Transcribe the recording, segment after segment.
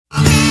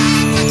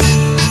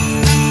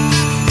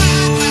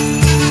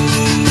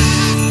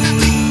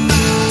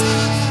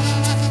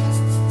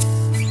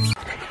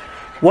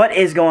What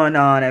is going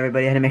on,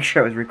 everybody? I had to make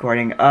sure I was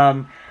recording.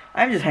 I'm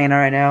just hanging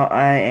out right now.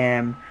 I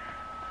am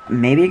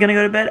maybe gonna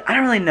go to bed. I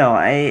don't really know.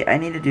 I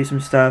need to do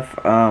some stuff.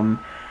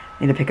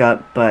 Need to pick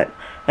up, but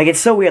like it's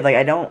so weird. Like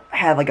I don't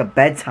have like a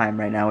bedtime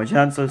right now, which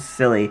sounds so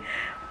silly,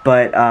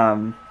 but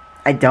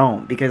I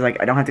don't, because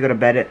like I don't have to go to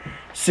bed at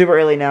super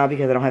early now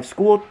because I don't have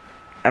school.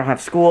 I don't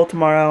have school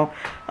tomorrow,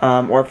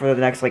 or for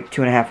the next like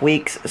 2.5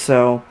 weeks.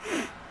 So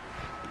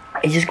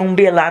it's just gonna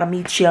be a lot of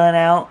me chilling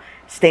out,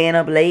 staying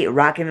up late,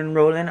 rocking and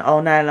rolling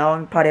all night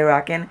long, party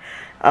rocking.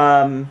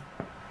 Sorry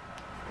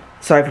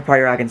for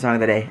party rocking song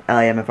of the day,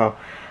 LMAFO.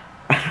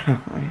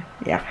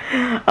 Yeah.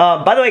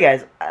 By the way,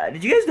 guys,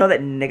 did you guys know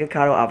that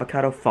NICACADO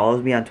Avocado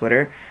follows me on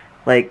Twitter?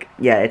 Like,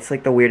 yeah, it's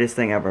like the weirdest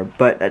thing ever,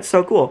 but that's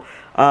so cool.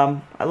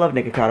 I love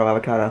NICACADO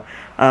Avocado.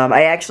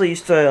 I actually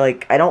used to,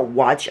 like, I don't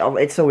watch,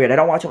 it's so weird, I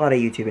don't watch a lot of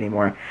YouTube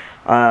anymore.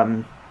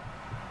 For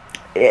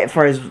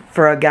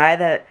a guy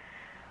that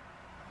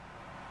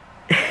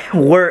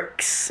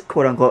works,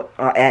 quote unquote,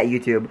 at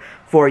YouTube,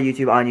 for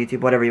YouTube, on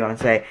YouTube, whatever you want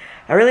to say,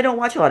 I really don't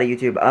watch a lot of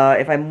YouTube.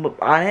 If I'm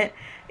on it,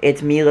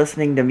 it's me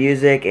listening to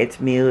music, it's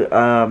me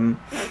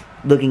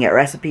looking at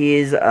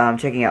recipes,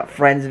 checking out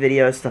friends'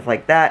 videos, stuff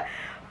like that.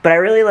 But I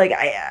really, like,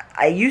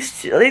 I used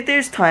to, like,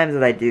 there's times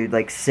that I do,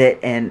 like, sit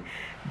and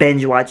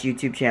binge watch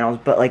YouTube channels,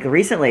 but, like,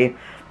 recently,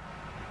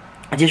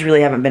 I just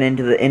really haven't been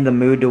in the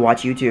mood to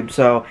watch YouTube.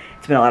 So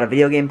it's been a lot of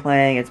video game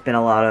playing, it's been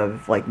a lot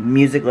of, like,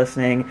 music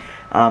listening,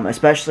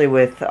 especially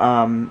with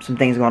some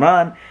things going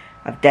on.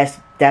 I've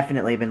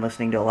definitely been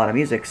listening to a lot of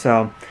music,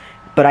 so,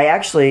 but I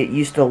actually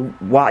used to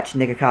watch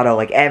NICACADO,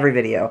 like, every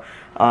video,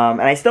 and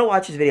I still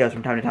watch his videos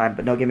from time to time,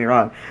 but don't get me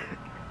wrong,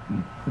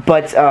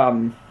 but,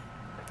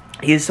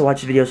 I used to watch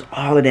his videos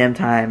all the damn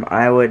time.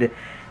 I would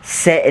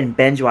sit and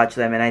binge watch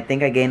them, and I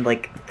think I gained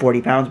like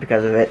 40 pounds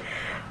because of it.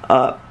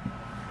 But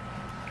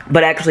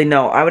actually,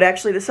 no. I would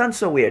actually, this sounds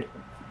so weird.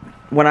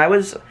 When I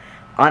was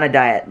on a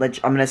diet, which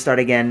I'm going to start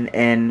again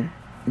in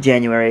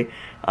January,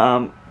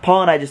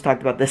 Paul and I just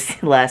talked about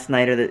this last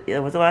night, or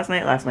was it last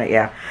night? Last night,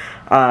 yeah.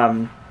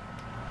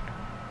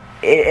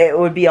 It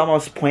would be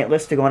almost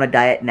pointless to go on a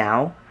diet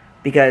now,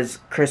 because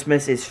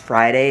Christmas is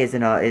Friday, is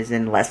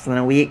in less than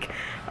a week.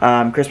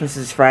 Christmas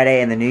is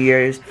Friday and the New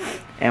Year's,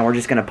 and we're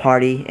just gonna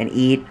party and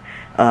eat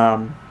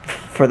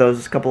for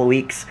those couple of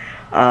weeks.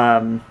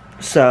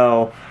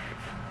 So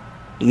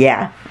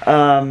yeah,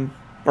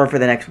 or for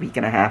the next week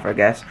and a half, I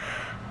guess.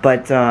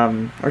 But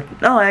or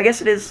no, I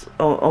guess it is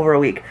over a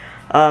week.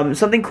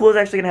 Something cool is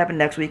actually gonna happen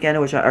next weekend,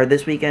 or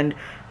this weekend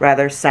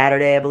rather,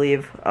 Saturday, I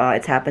believe.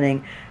 It's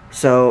happening.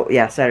 So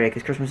yeah, Saturday,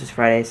 because Christmas is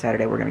Friday.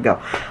 Saturday we're gonna go.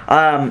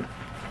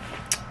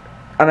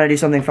 I'm going to do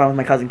something fun with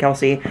my cousin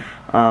Kelsey,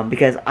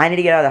 because I need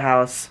to get out of the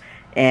house,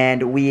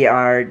 and we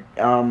are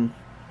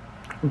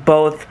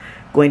both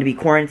going to be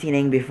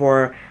quarantining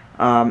before,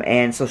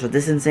 and social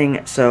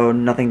distancing, so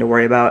nothing to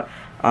worry about.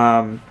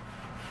 But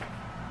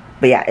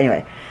yeah,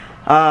 anyway,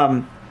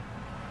 where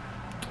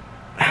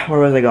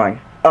was I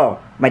going? Oh,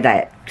 my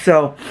diet.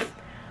 So,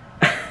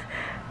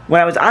 when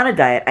I was on a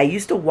diet, I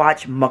used to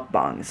watch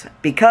mukbangs,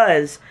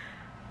 because,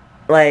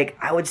 like,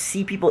 I would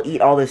see people eat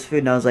all this food,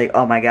 and I was like,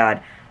 oh my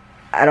god,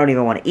 I don't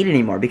even want to eat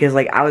anymore, because,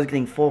 like, I was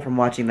getting full from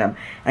watching them,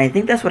 and I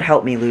think that's what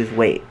helped me lose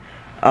weight,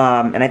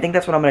 and I think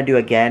that's what I'm going to do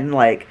again.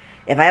 Like,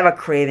 if I have a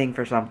craving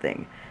for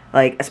something,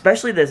 like,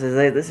 especially this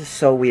is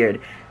so weird.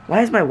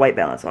 Why is my white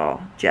balance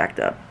all jacked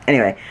up?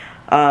 Anyway,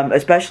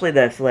 especially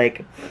this,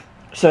 like,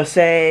 so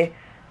say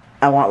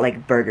I want,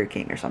 like, Burger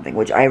King or something,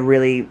 which I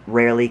really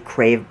rarely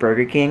crave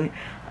Burger King,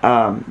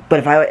 but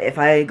if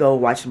I go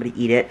watch somebody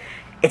eat it,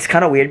 it's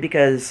kind of weird,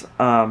 because,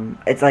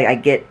 it's like I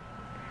get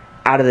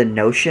out of the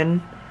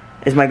notion,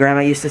 as my grandma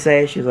used to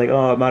say. She was like,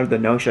 oh, I'm out of the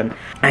notion.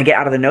 I get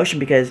out of the notion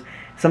because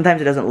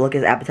sometimes it doesn't look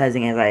as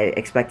appetizing as I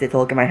expect it to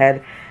look in my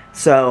head.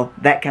 So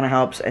that kind of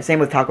helps. Same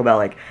with Taco Bell.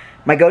 Like,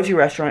 my go-to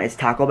restaurant is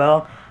Taco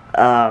Bell.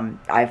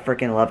 I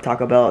freaking love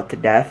Taco Bell to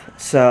death.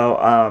 So,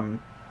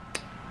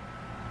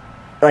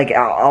 like,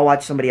 I'll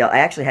watch somebody else. I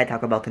actually had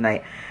Taco Bell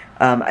tonight.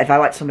 If I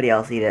watch somebody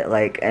else eat it,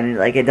 like, and,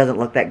 like, it doesn't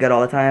look that good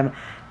all the time,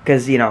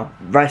 because, you know,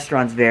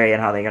 restaurants vary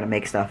on how they're going to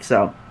make stuff.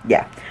 So,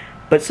 yeah.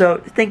 But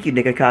so, thank you,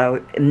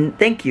 NICACADO, and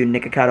thank you,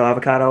 NICACADO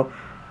Avocado,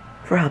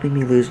 for helping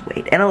me lose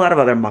weight, and a lot of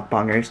other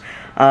mukbangers.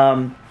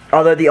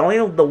 Although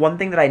the one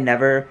thing that I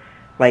never,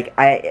 like,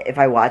 if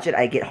I watch it,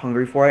 I get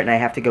hungry for it, and I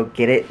have to go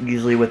get it,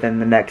 usually within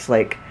the next,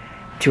 like,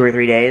 2 or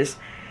 3 days,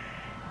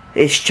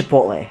 is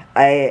Chipotle.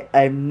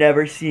 I've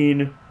never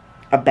seen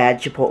a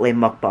bad Chipotle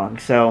mukbang.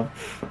 So,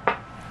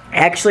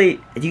 actually,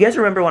 do you guys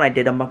remember when I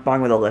did a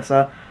mukbang with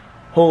Alyssa?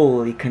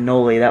 Holy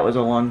cannoli, that was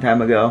a long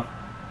time ago.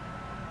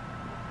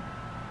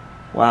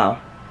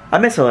 Wow. I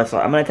miss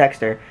Alyssa. I'm going to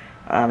text her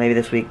maybe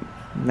this week.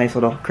 Nice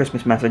little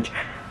Christmas message.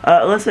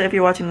 Alyssa, if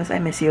you're watching this, I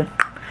miss you.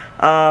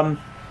 But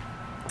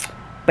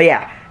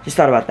yeah, just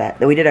thought about that.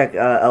 We did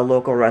a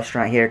local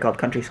restaurant here called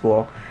Country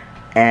School,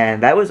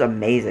 and that was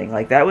amazing.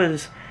 Like, that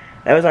was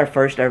our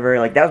first ever,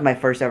 like, that was my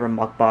first ever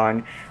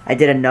mukbang. I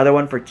did another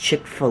one for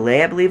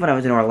Chick-fil-A, I believe, when I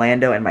was in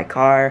Orlando in my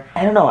car.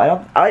 I don't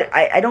know.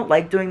 I don't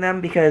like doing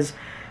them because,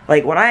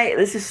 like,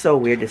 this is so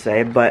weird to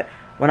say, but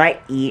when I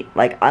eat,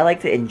 like, I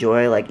like to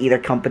enjoy, like, either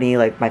company,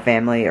 like, my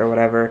family or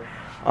whatever,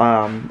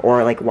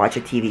 or, like, watch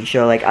a TV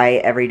show. Like,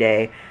 every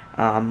day,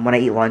 when I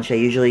eat lunch, I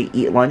usually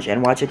eat lunch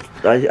and watch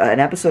an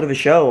episode of a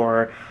show,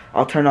 or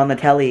I'll turn on the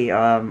telly,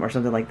 or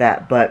something like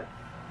that. But,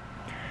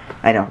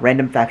 I know,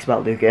 random facts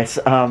about Lucas.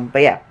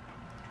 But yeah,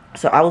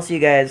 so I will see you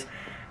guys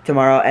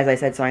tomorrow. As I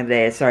said, song of the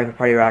day is Sorry for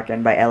Party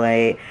Rockin' by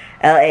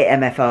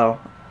LMAFO.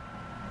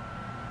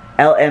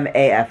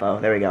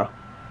 LMAFO, there we go.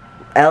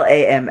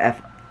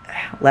 LAMF,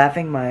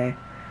 laughing my,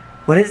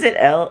 what is it,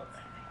 LMFAO,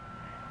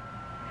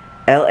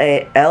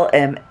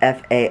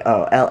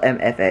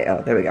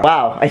 there we go.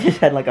 Wow, I just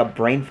had like a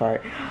brain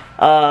fart.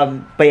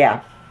 But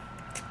yeah,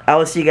 I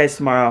will see you guys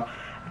tomorrow.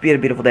 Be a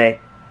beautiful day.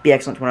 Be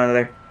excellent to one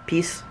another.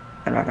 Peace,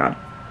 and rock on.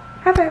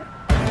 High five.